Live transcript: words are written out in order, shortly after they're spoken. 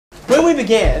when we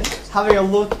began having a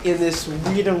look in this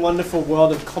weird and wonderful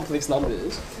world of complex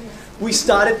numbers, we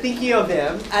started thinking of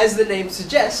them, as the name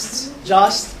suggests,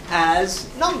 just as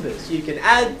numbers. You can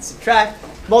add, subtract,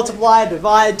 multiply,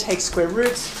 divide, take square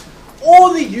roots,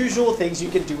 all the usual things you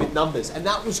can do with numbers, and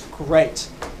that was great.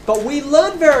 But we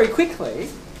learned very quickly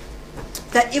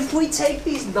that if we take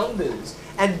these numbers,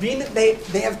 and being that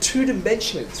they have two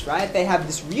dimensions, right? They have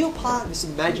this real part and this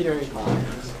imaginary part.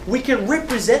 We can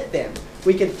represent them,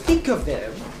 we can think of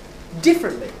them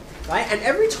differently, right? And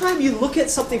every time you look at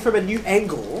something from a new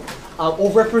angle,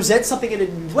 or represent something in a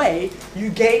new way, you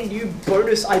gain new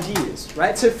bonus ideas,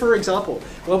 right? So for example,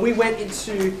 when we went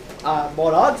into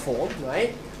mod arg form,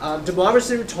 right?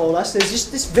 Demarvison told us there's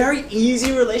just this very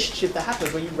easy relationship that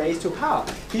happens when you raise to a power.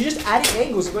 You're just adding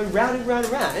angles and going round and round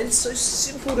and round, and it's so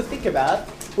simple to think about.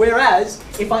 Whereas,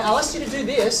 if I asked you to do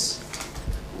this,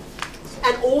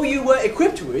 and all you were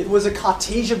equipped with was a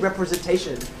Cartesian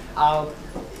representation,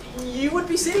 you would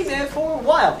be sitting there for a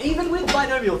while, even with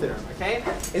binomial theorem, okay?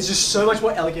 It's just so much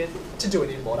more elegant to do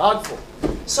it in mod arg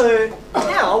form. So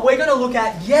now we're going to look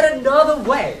at yet another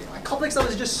way. Complex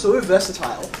numbers are just so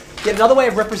versatile. Yet another way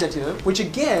of representing them, which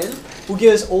again will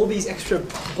give us all these extra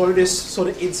bonus sort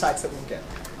of insights that we'll get.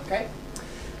 Okay?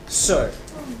 So,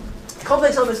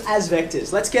 complex numbers as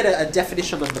vectors. Let's get a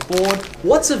definition on the board.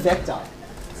 What's a vector?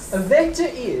 A vector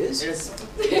is... I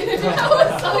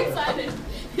was so excited.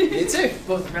 Me too.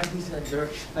 Both rectangles and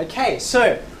direction. Okay,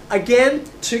 so again,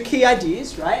 two key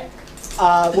ideas, right?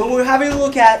 When we were having a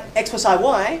look at x plus I,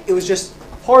 y, it was just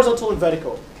horizontal and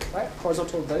vertical, right?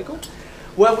 Horizontal and vertical.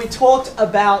 When we talked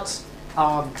about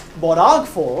mod arg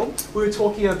form, we were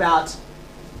talking about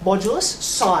modulus,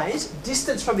 size,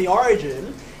 distance from the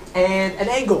origin, and an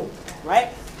angle, right?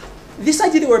 This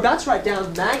idea that we're about to write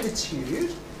down,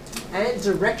 magnitude and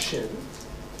direction,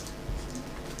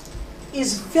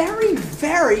 is very,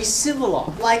 very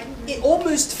similar. Like, it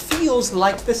almost feels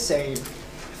like the same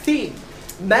thing.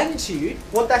 Magnitude,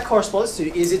 what that corresponds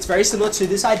to is it's very similar to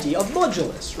this idea of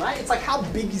modulus, right? It's like, how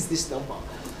big is this number?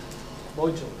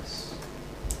 Modulus.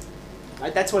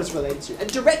 Right? That's what it's related to.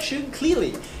 And direction,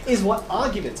 clearly, is what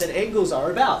arguments and angles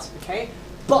are about, okay?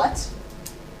 But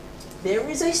there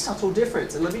is a subtle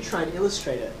difference, and let me try and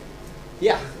illustrate it.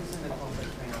 Yeah?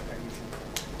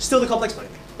 Still the complex plane.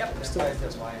 Yep. Still.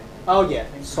 Oh yeah,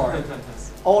 sorry.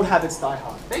 Old habits die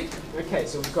hard. Thank you. Okay,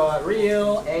 so we've got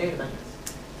real and magnitude.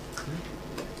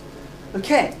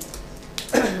 Okay.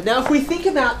 Now if we think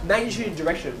about magnitude and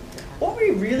direction, what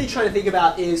we're really trying to think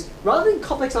about is, rather than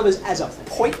complex numbers as a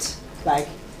point, like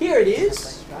here it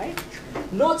is, right?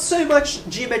 Not so much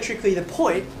geometrically the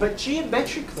point, but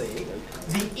geometrically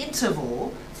the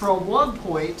interval from one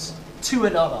point to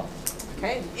another.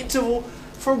 Okay? The interval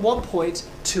from one point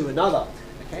to another.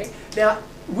 Okay? Now,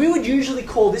 we would usually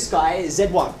call this guy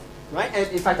Z1, right?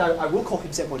 And in fact, I will call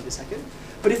him Z1 in a second.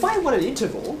 But if I want an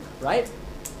interval, right,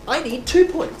 I need 2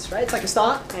 points, right? It's like a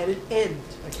start and an end,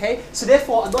 okay? So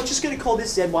therefore, I'm not just going to call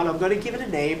this Z1, I'm going to give it a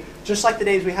name, just like the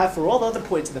names we have for all the other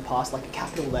points in the past, like a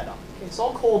capital letter. Okay, so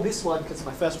I'll call this one, because it's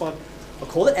my first one, I'll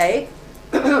call it A.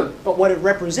 But what it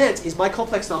represents is my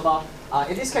complex number.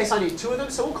 In this case, I need 2 of them,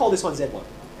 so we'll call this one Z1,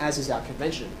 as is our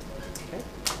convention. Okay?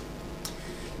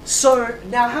 So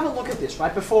now have a look at this,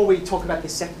 right, before we talk about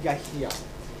this second guy here.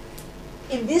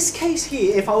 In this case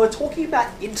here, if I were talking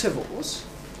about intervals,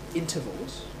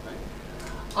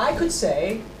 right, I could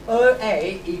say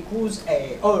OA equals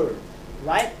AO,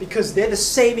 right? Because they're the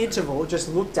same interval, just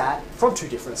looked at from 2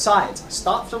 different sides. I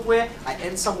start somewhere, I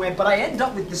end somewhere, but I end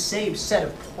up with the same set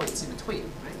of points in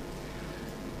between, right?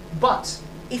 But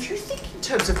if you think in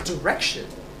terms of direction,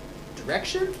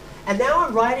 and now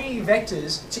I'm writing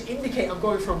vectors to indicate I'm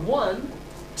going from one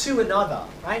to another,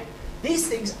 right? These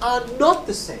things are not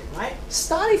the same, right?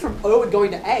 Starting from O and going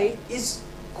to A is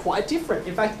quite different.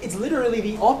 In fact, it's literally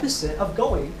the opposite of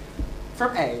going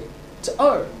from A to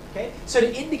O, okay? So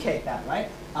to indicate that, right,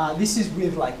 this is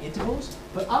with like intervals,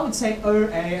 but I would say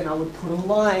OA and I would put a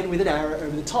line with an arrow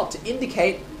over the top to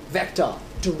indicate vector,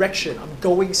 direction. I'm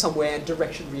going somewhere and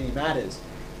direction really matters.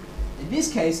 In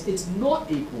this case, it's not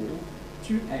equal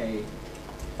to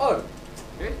AO,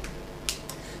 okay?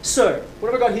 So,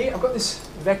 what have I got here? I've got this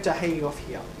vector hanging off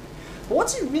here. But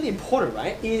what's really important,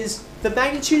 right, is the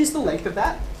magnitude is the length of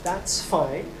that. That's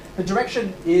fine. The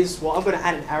direction is, well, I'm going to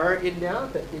add an arrow in now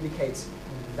that indicates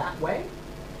that way.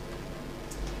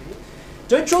 Okay.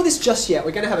 Don't draw this just yet.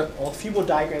 We're going to have a few more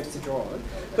diagrams to draw on.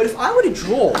 But if I were to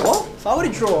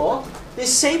draw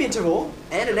this same interval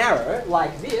and an arrow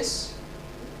like this,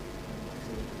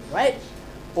 right,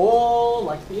 or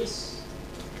like this,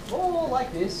 or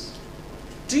like this,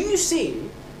 do you see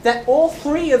that all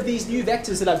three of these new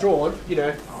vectors that I've drawn, you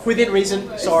know, within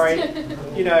reason, sorry,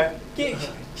 you know,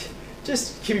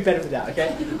 just give me benefit of the doubt,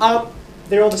 okay?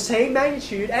 They're all the same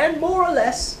magnitude and more or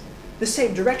less the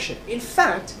same direction. In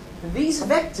fact, these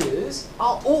vectors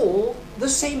are all the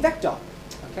same vector,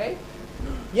 okay?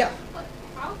 Yeah. But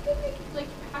how can you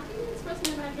express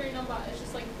an imaginary number as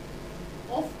just like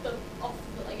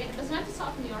like it doesn't have to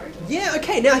start from the origin? Yeah,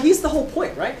 okay, now here's the whole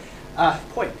point, right?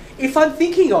 If I'm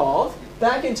thinking of,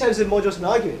 back in terms of modulus and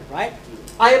argument, right?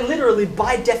 I am literally,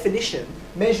 by definition,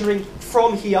 measuring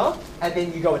from here, and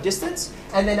then you go a distance,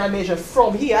 and then I measure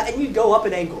from here, and you go up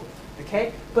an angle,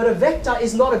 okay? But a vector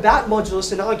is not about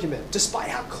modulus and argument, despite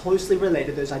how closely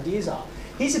related those ideas are.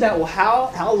 He's about, well, how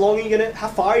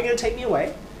far are you gonna take me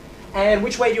away, and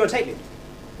which way do you want to take me,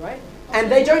 right?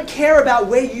 And they don't care about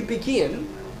where you begin,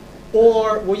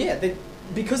 or, well, yeah,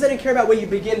 because they don't care about where you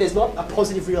begin, there's not a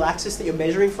positive real axis that you're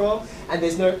measuring from, and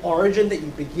there's no origin that you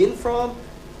begin from.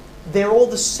 They're all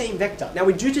the same vector. Now,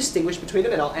 we do distinguish between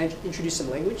them, and I'll introduce some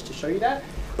language to show you that.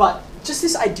 But just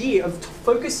this idea of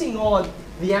focusing on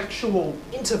the actual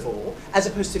interval as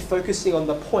opposed to focusing on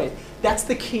the point, that's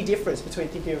the key difference between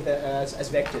thinking of them as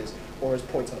vectors or as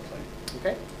points on a plane.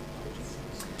 Okay?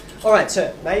 All right,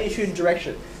 so magnitude and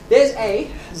direction. There's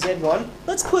A, Z1.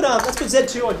 Let's put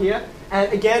Z2 on here.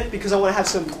 And again, because I want to have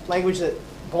some language that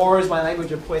borrows my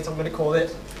language of points, I'm going to call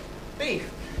it B.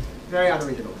 Very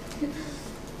unoriginal.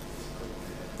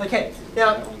 Okay,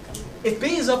 now, if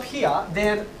B is up here,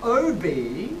 then OB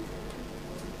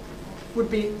would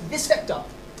be this vector.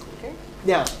 Okay?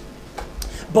 Now,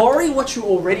 borrowing what you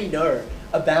already know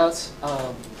about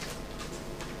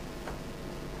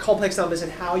complex numbers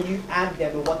and how you add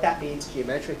them and what that means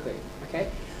geometrically. Okay?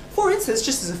 For instance,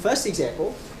 just as a first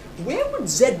example, where would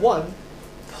Z1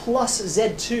 plus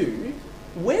Z2,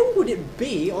 where would it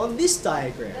be on this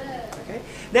diagram? Okay.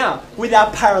 Now, with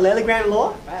our parallelogram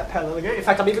law, right, in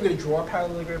fact, I'm even going to draw a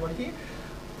parallelogram on here.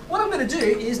 What I'm going to do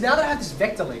is, now that I have this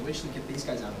vector language, to get these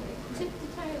guys out of the way,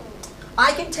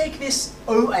 I can take this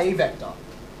OA vector,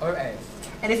 OA,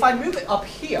 and if I move it up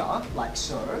here, like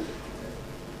so,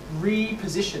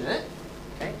 reposition it,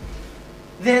 okay,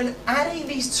 then adding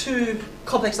these two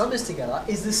complex numbers together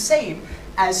is the same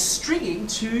as stringing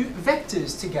two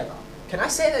vectors together. Can I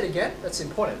say that again? That's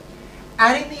important.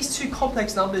 Adding these two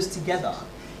complex numbers together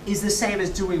is the same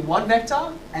as doing one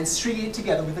vector and stringing it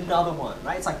together with another one,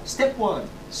 right? It's like step one,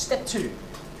 step two.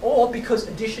 Or because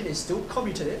addition is still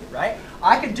commutative, right?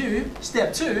 I can do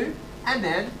step two and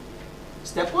then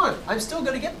step one. I'm still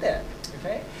going to get there,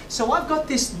 okay? So I've got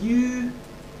this new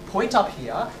point up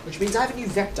here, which means I have a new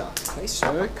vector. Okay,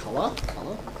 so color.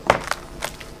 Oh,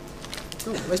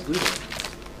 where's blue gone?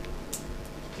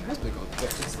 Where's blue gone? Yeah,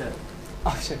 it's there.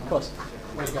 Oh, shit, of course.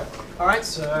 Where'd it go? All right,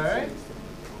 so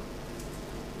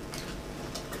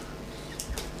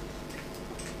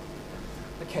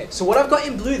okay, so what I've got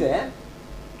in blue there,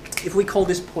 if we call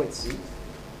this point C,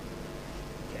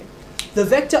 okay, the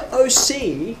vector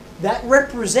OC, that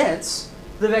represents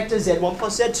the vector Z1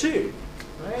 plus Z2,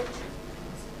 right?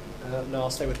 No, I'll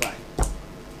stay with Y.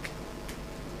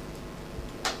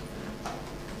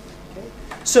 Okay.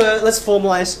 So let's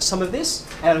formalize some of this,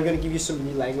 and I'm going to give you some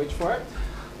new language for it.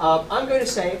 I'm going to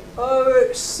say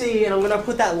OC, and I'm going to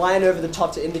put that line over the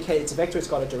top to indicate it's a vector, it's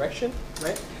got a direction,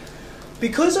 right?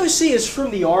 Because OC is from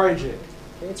the origin,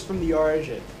 okay, it's from the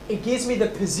origin, it gives me the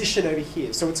position over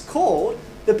here. So it's called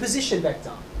the position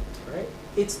vector, right?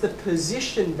 It's the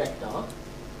position vector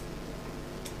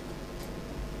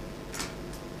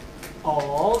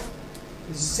of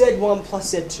Z1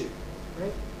 plus Z2,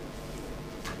 right?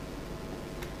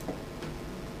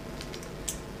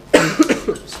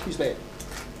 Excuse me.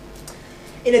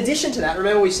 In addition to that,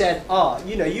 remember we said,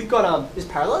 you've got this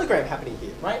parallelogram happening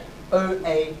here, right?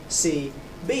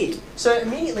 OACB. So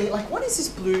immediately, like, what is this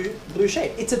blue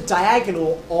shape? It's a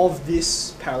diagonal of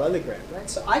this parallelogram, right?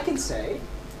 So I can say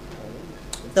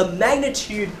the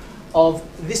magnitude of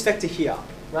this vector here,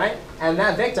 right? And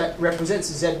that vector represents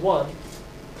Z1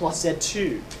 plus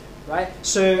Z2, right?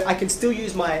 So I can still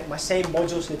use my same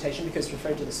modulus notation because it's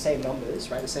referring to the same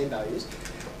numbers, right? The same values.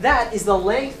 That is the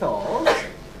length of,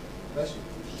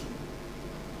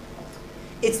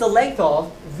 it's the length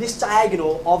of this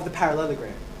diagonal of the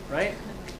parallelogram, right?